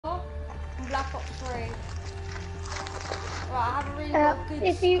Black Ops 3. Right, I haven't really got a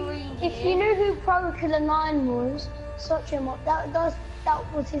good screen here. If you know who Pro Killer 9 was, search him up. That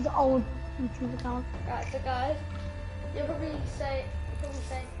was his old YouTube account. Right, so guys, you'll probably say,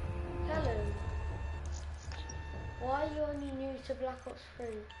 hello. Why are you only new to Black Ops 3?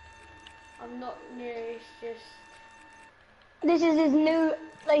 I'm not new, it's just... This is his new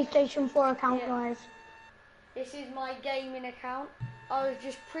PlayStation 4 account, guys. This is my gaming account. I was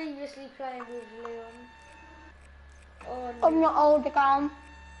just previously playing with Leon. On your old account.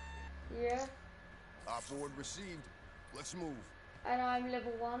 Yeah. Forward received. Let's move. And I'm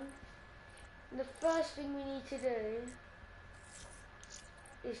level 1. And the first thing we need to do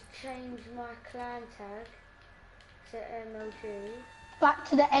is change my clan tag to MLG. Back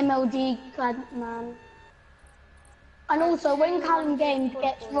to the MLG clan, man. And also, when callum-games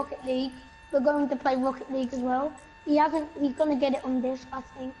gets Rocket League, we're going to play Rocket League as well. He's gonna get it on this, I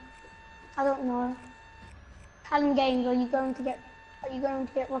think. I don't know. Callum-games, are you going to get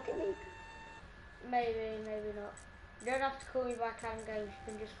Rocket League? Maybe, maybe not. You don't have to call me by callum-games, you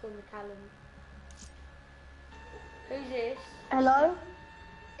can just call me Callum. Who's this? Hello?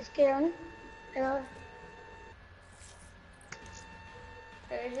 It's Kieran. Hello?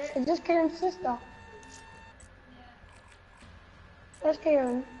 Who is it? Is this Kieran's sister? Where's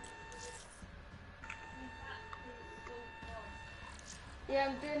Kieran? Yeah,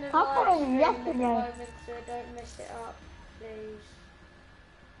 I'm doing a I thought it was live stream at the yesterday. moment, so don't mess it up, please.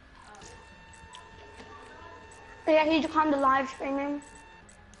 Yeah, he's kind of live streaming.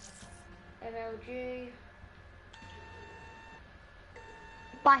 MLG.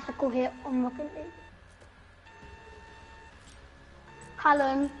 Bicycle hit on Rocket League.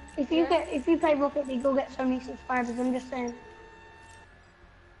 Callum, if you play Rocket League, you'll get so many subscribers. I'm just saying.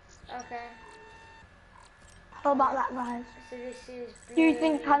 Okay. How about that, guys? So this is. Do you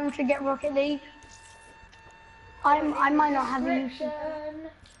think Callum should get Rocket League? I might not have any.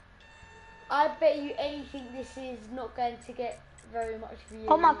 I bet you anything this is not going to get very much views.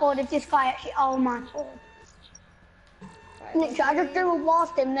 Oh my god, if this guy actually, oh my god. Right, Literally, I just dribbled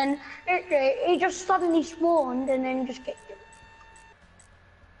past him, then he just suddenly spawned and then just kicked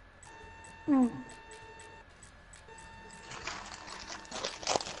him.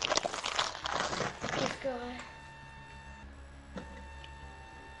 This guy.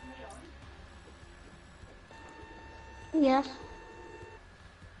 Yes.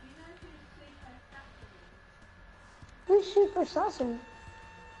 Who's Super Assassin?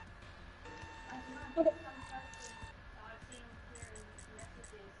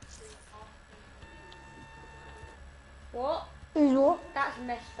 What? Who's what? That's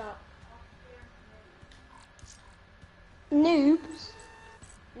messed up. Noobs?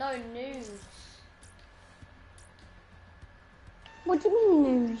 No, news. What do you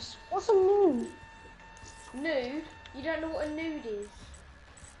mean news? What's a nude? Nude? You don't know what a nude is?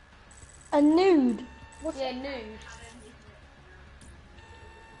 A nude? Yeah, nude.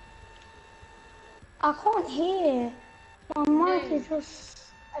 I can't hear. My mic is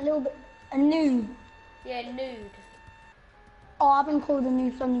just a little bit... A noob. Yeah, nude. Oh, I've been called a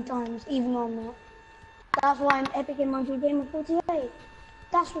noob so many times, even though I'm not. That's why I'm epic in my game of 48.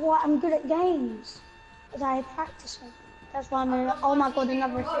 That's why I'm good at games. Because I practice them. That's why I'm a... Oh my god,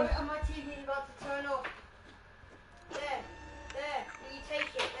 another assist. And my TV about to turn off. There. You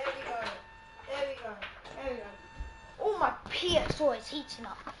take it. There we go. Oh, my PS4 is heating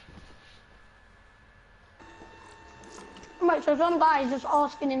up. Right, so some guy is just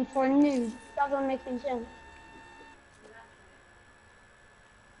asking him for a nude. That doesn't make any sense.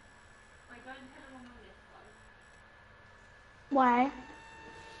 Why?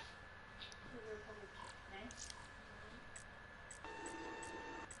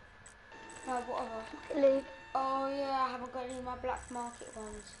 No, whatever. League. Oh yeah, I haven't got any of my black market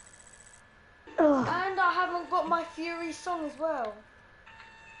ones. Ugh. And I haven't got my Fury song as well.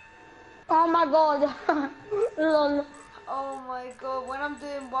 Oh my god. Lol. Oh my god, when I'm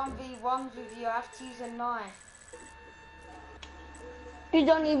doing 1v1s with you, I have to use a knife. You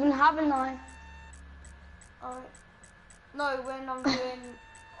don't even have a knife. No, when I'm doing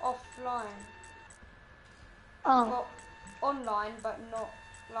offline. Oh. Well, online, but not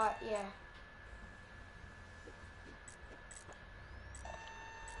like, yeah.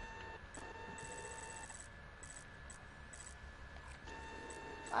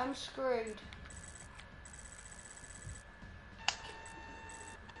 I'm screwed.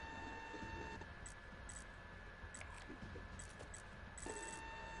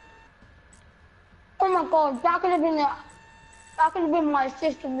 Oh my god, that could have been my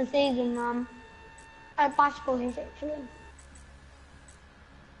assist of the season, man. Bicycle hit actually.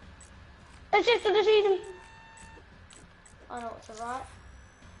 assist of the season. I know what to write.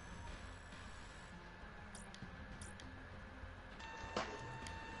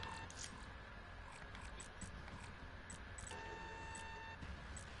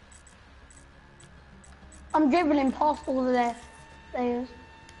 I'm dribbling past all of their players.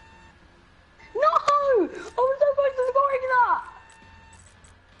 No! I was so close to scoring that!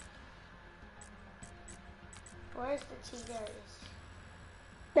 Where's the T-Gaze?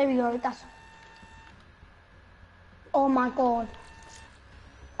 There we go, that's... Oh my god.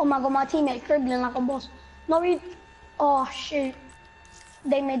 Oh my god, my teammate's dribbling like a boss. No, he... Oh shoot.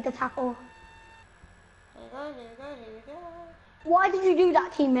 They made the tackle. Here we go, here we go, here we go. Why did you do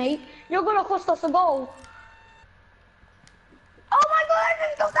that, teammate? You're gonna cost us a goal. Oh my god, I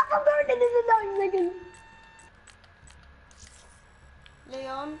just got that from 30 seconds.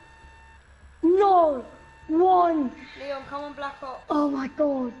 Leon. No! One! Leon, come on, Black Ops. Oh my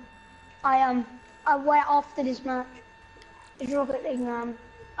god. I am. I'm way after this match. It's Rocket League, man.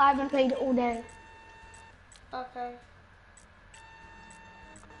 I haven't played it all day. Okay.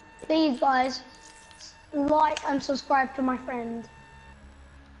 Please, guys, like and subscribe to my friend.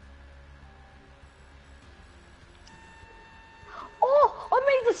 Oh, I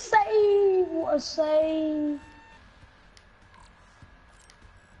made the save! What a save!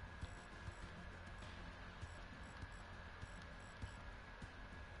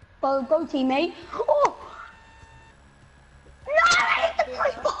 Go, teammate. Oh! No, I hit the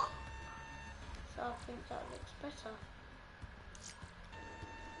first ball! So I think that looks better.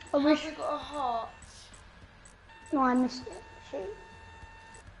 I wish... Have we got a heart? No, I missed it. Shoot.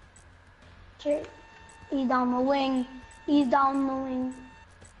 Shoot. He's down the wing. He's down the wing.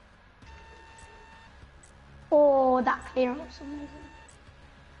 Oh, that clearance was amazing.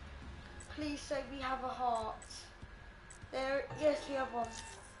 Please say we have a heart. There, yes, we have one.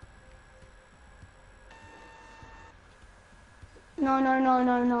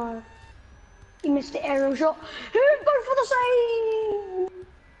 No. He missed the aerial shot. Who's going for the save?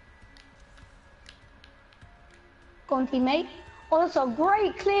 Go on, teammate. Oh, that's a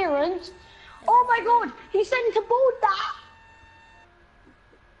great clearance. Oh my god, he sent to board that.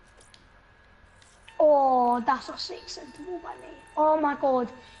 Oh, that's a sick centre ball by me. Oh my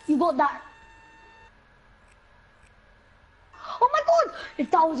god, you got that. Oh my god, if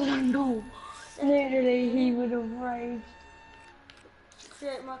that was an own goal, literally he would have raged.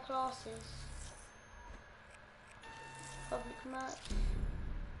 Create my classes. Public match.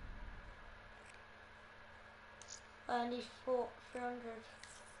 I need 300.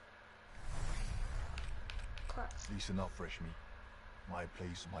 Crap. Listen up, fresh meat. My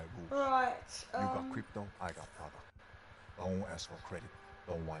place, my rules. Right. You got crypto, I got product. Don't ask for credit.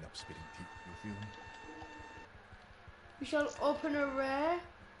 Don't wind up spitting teeth. You feel me? We shall open a rare.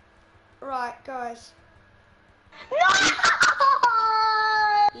 Right, guys. No!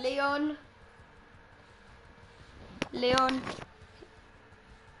 Leon.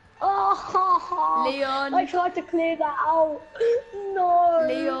 Oh, Leon. I tried to clear that out. No.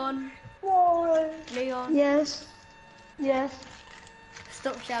 Leon. No. Leon. Yes.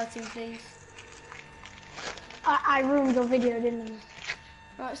 Stop shouting, please. I ruined your video, didn't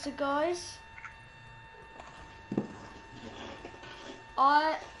I? Right, so guys.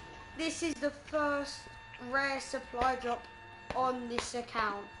 This is the first rare supply drop on this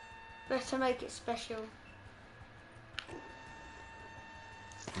account. Better make it special.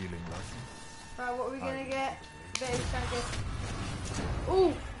 Feeling lucky? Right, what are we gonna get? Very good.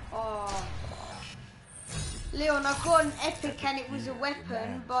 Ooh! Oh. Leon, I've got an epic and it was a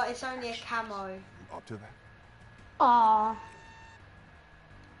weapon, but it's only a camo. You up to that? Aww.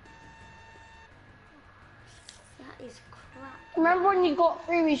 That is crap. Remember when you got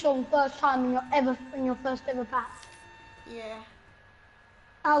 3 weeks on first time in your first ever pack? Yeah.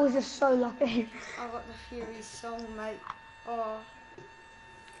 I was just so lucky. I got the Fury song, mate. Oh.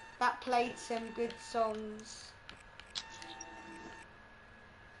 That played some good songs.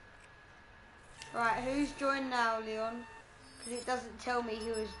 Right, who's joined now, Leon? Because it doesn't tell me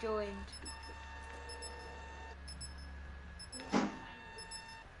who has joined.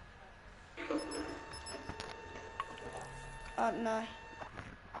 Oh no.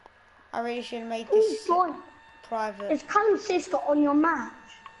 I really should have made this private. It's callum-games on your match.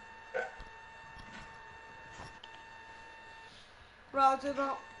 Right, I'll do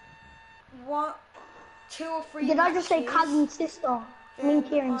about 2 or 3 Did I just say matches, Callum's sister? I mean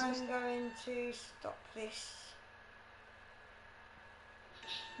Kieran's I'm sister. going to stop this.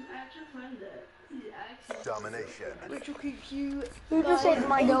 Domination. Which will keep you Who just said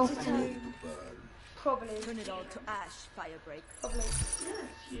my girlfriend? entertained. Probably. Turn it all to ash, firebreak. Probably.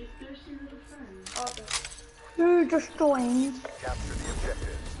 Who just joined? Capture the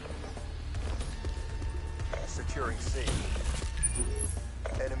objectives. Securing C.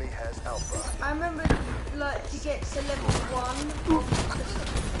 Enemy has Alpha. I remember, like, to get to level 1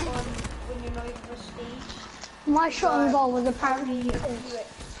 on when you're not even prestige. My shot on Like, goal was apparently only a useless.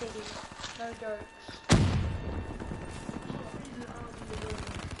 few XP. No jokes.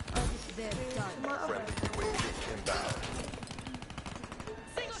 Friendly UAV inbound.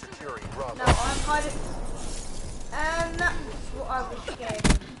 Securing Bravo. Now I'm hiding. And that's what I was scared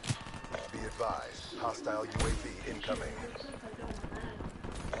of. Be advised, hostile UAV incoming.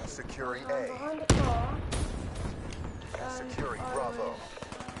 Securing I'm A. behind the car. Securing I Bravo. was-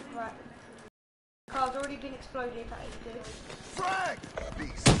 Right. Car's already been exploded, that is good. Frag! Be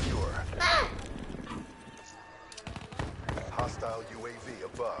secure. Hostile UAV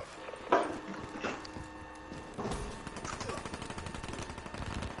above.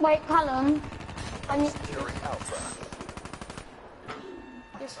 Wait, Callum. I need, Securing Alpha.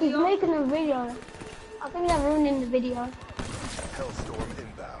 Yes, he's Leon. making a video. I think they're ruining the video. Hellstorm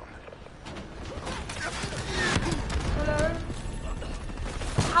inbound. Hello.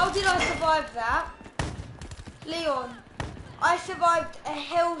 How did I survive that? Leon, I survived a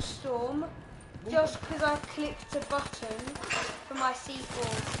hailstorm just because I clicked a button for my C4.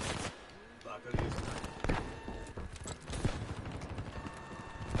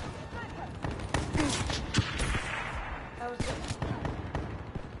 That was it.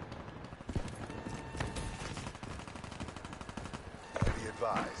 Be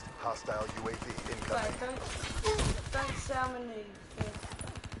advised, hostile UAV incoming. Right, don't say I'm a noob.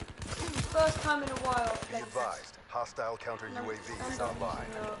 First time in a while. Be advised, hostile counter UAV is No, online.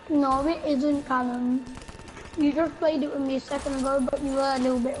 No, it isn't, Callum. You just played it with me a second ago, but you were a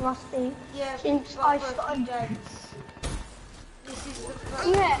little bit rusty. Yeah, Since but I for a few started... days. This is the first.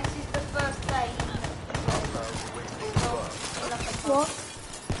 Yeah. This is the first day. Hostile UAV above. What?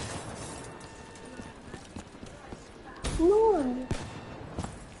 No.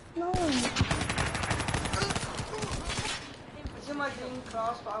 No. It's in my dream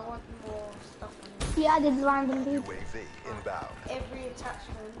class, but I want more stuff on it. He added random people. UAV inbound. Every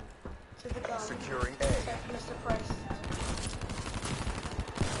attachment to the gun. Securing A. Except Mr. Price.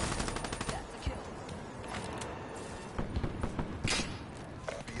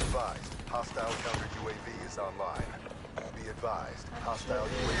 Be advised, hostile counter UAV is online. Be advised, hostile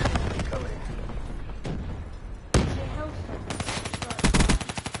UAV incoming.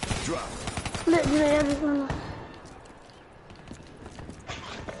 Drop. Literally everyone.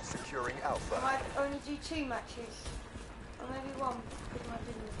 Securing I Alpha. might only do 2 matches. Or maybe 1, because I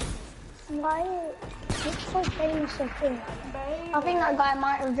didn't. Why? It's so famous of him. Baby. I think that guy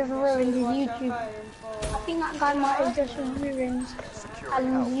might have just ruined his YouTube. I think that guy might have just ruined Securing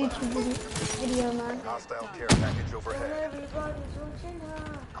Alan's Alpha. YouTube video, man. Hostile care package overhead. Everybody's watching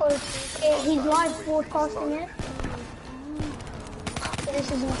her. Because he's live broadcasting it. So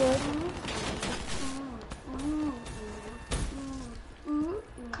this isn't good.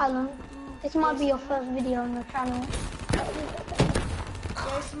 Callum, this might be your first video on the channel.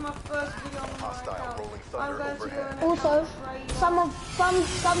 This is my first video on my Hostile account. rolling I'm thunder going to overhead. go on Also, some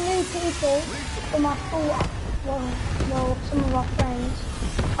new people from our school, well, some of our friends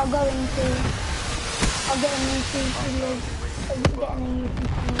are going to get a YouTube video, getting a YouTube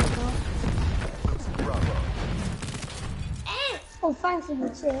channel as well. Losing Bravo. Oh, thanks for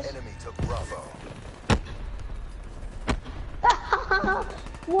this. Enemy took Bravo.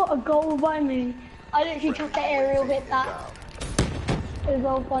 What a goal by me! I literally took the aerial hit that. It was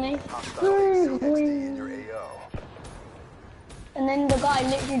all funny. Hostile ACXD in your AO. And then the guy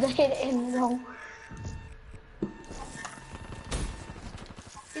literally just hit it in the goal.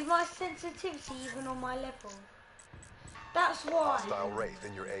 Is my sensitivity even on my level? That's why. Hostile Wraith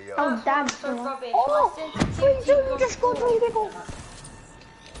in your AO. Oh, damn. So rubbish. Oh, My sensitivity you just scored 3 people.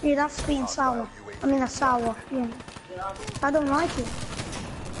 Yeah, that's being sour. I mean, that's sour. Yeah. I don't like it.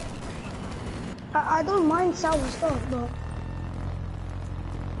 I don't mind sour stuff, but...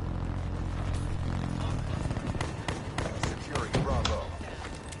 Securing Bravo.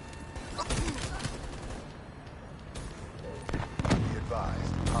 Be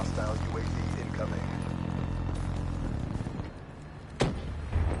advised, hostile UAV incoming.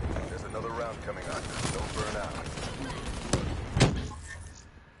 There's another round coming up. Don't burn out.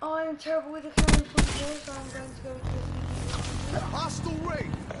 I'm terrible with the cannon football, so I'm going to go with this. Hostile Wraith.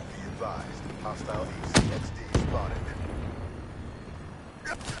 Be advised, hostile ACXD spotted.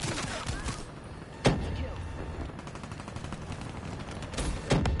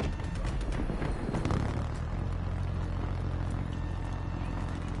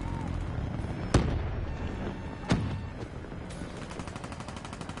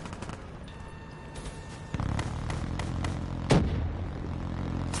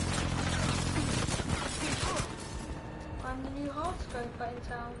 in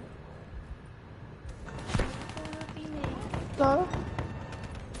town. It's gonna be me. No.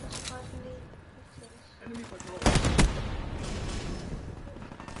 Surprisingly, it is.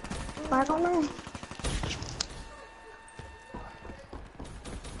 I don't know.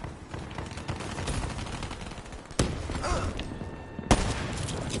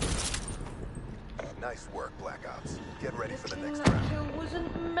 Nice work, Black Ops. Get ready for the Looking next like round. it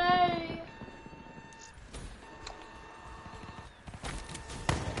wasn't me.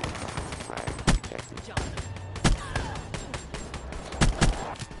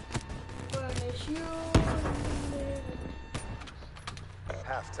 Well, it's you.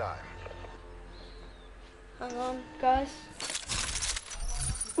 Halftime. Hang on, guys.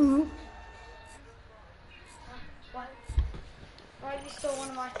 Mm-hmm. Right, you stole one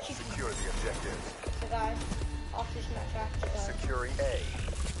of my chickens. Secure the objectives. So guys, after this match I have to go. Securing A.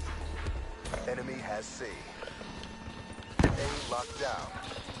 Enemy has C. A locked down.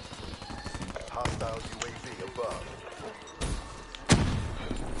 Hostile UAV above.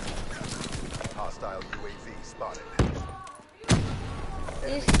 Hostile UAV spotted.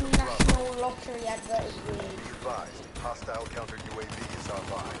 This Enemy national lottery advert is weird. Be advised, hostile counter UAV is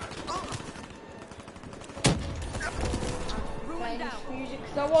online. Playing this music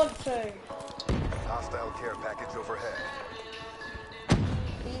because I want to. Hostile care package overhead.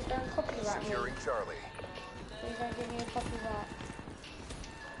 Please don't copyright me. Securing Charlie. Please don't give me a copyright.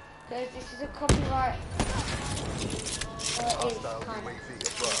 Because this is a copyright. It is, Hostile kind of. UAV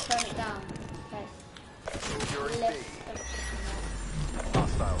above. Turn it down. Okay. Securing Less B. than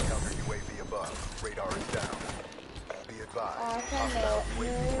Hostile counter UAV above. Radar is down. Be advised, I can hostile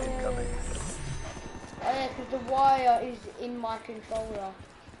UAV incoming. Oh yeah, because the wire is in my controller.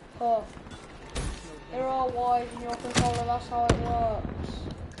 Oh. There are wires in your controller, that's how it works.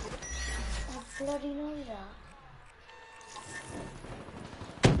 I bloody know that.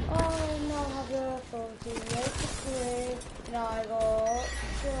 I now have the 48 degree, and I got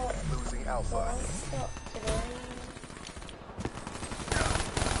shot. Losing Alpha. Shot today.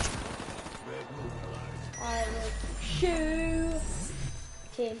 I was shooting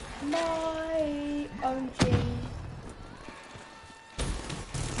my own team.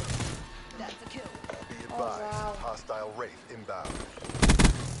 Be advised, Oh, wow. hostile Wraith inbound.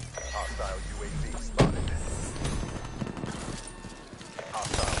 Hostile UAV spotted.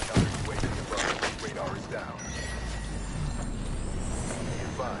 Hostile counter UAV above. Radar is down. Be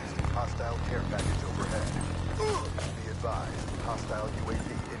advised, hostile care package overhead. Be advised, hostile UAV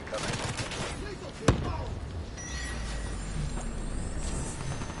incoming.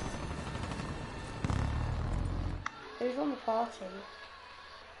 Who's on the party?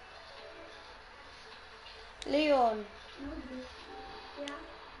 Leon. Yeah.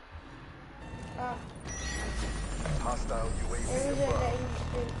 Ah, Hostile there UAV was a above. letting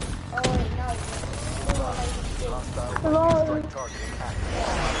speak. Oh wait, no. Hostile Hello. strike targeting active.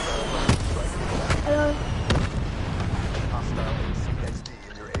 Hostile lightning strike inbound. Hello. Hostile CXD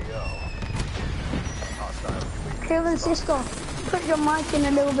in your AO. Hostile UAV Kevin, sister, put your mic in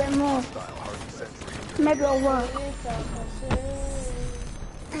a little bit more. Hostile Hardy Sentry in your Maybe it'll work.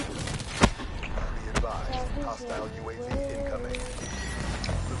 Be advised, hostile UAV incoming.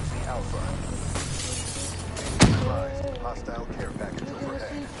 Losing Alpha. Be advised, hostile care package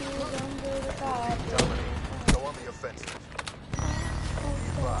overhead. Dominate. Go on the offensive. Be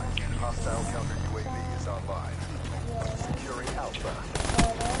advised, hostile counter UAV is online. Securing Alpha.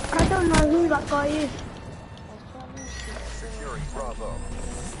 I don't know who that guy is. Securing Bravo.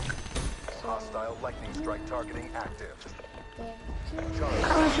 Hostile lightning strike targeting active. I Charlie.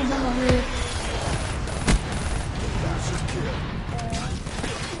 actually don't know who he is.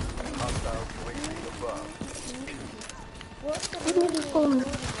 Hostile UAV above. Let me just go on.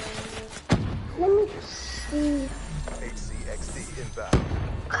 Let me just see. HCXD inbound.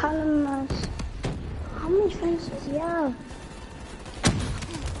 Callum, how many friends does he have?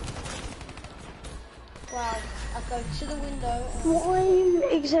 Wow, I go to the window. What are you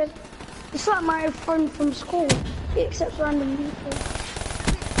accept? It's like my friend from school. He accepts random people.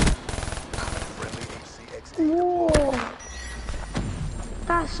 Friendly HCXD Whoa. deployed.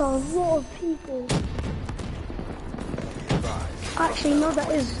 That's a lot of people. Be advised, Actually, no, that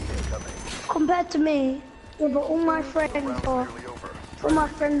is incoming. compared to me. Yeah, but all my friends Round are nearly over.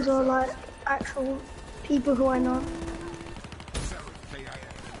 like actual people who I know.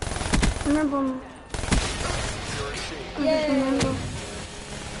 Remember, Yay!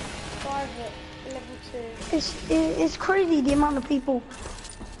 Private, level 2. it's crazy the amount of people,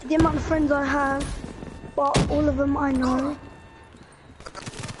 the amount of friends I have, but all of them I know.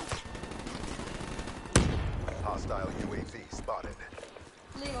 Hostile UAV spotted.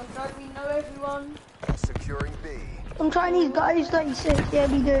 Leon, don't we know everyone? Securing B. I'm trying these guys 36,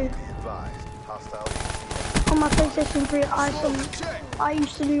 yeah we do. Be advised. Hostile On my PlayStation 3 I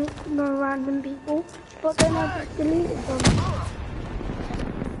used to do no random people, but then I just deleted them.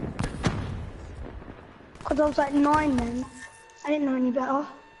 Because I was like 9 then. I didn't know any better.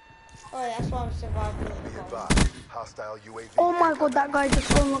 Oh, yeah, that's why I'm surviving. Be advised. Hostile UAV. Oh my god, incoming. that guy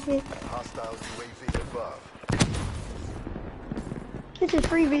just gone up here. Hostile UAV above. This is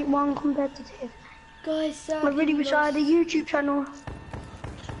 3v1 competitive. Guys, I really wish I had a YouTube channel.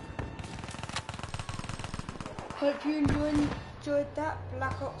 Hope you enjoyed that.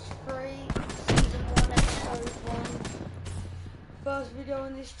 Black Ops 3 Season 1 Episode 1. First video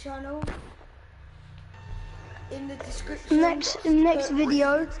on this channel. In the description. Next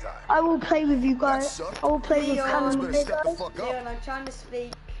video, I will play with you guys. I will play with Callum. Leon, I'm trying to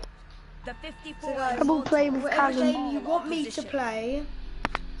speak. The 54 So guys, I will play with whatever Callum. game you want me to play,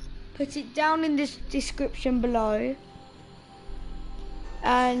 put it down in this description below.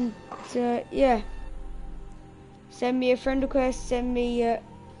 And yeah, send me a friend request. Send me if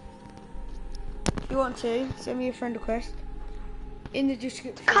you want to send me a friend request in the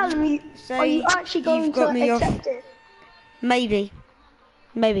description. Callum, are you actually going to accept it? Maybe.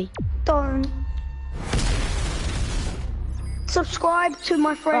 Don't. Subscribe to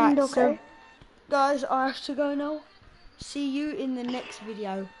my friend, Right, okay? so, guys, I have to go now. See you in the next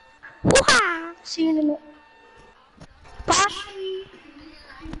video. See you in the next. Bye.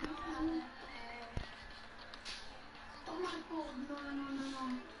 Oh my god,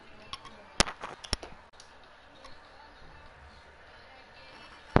 no.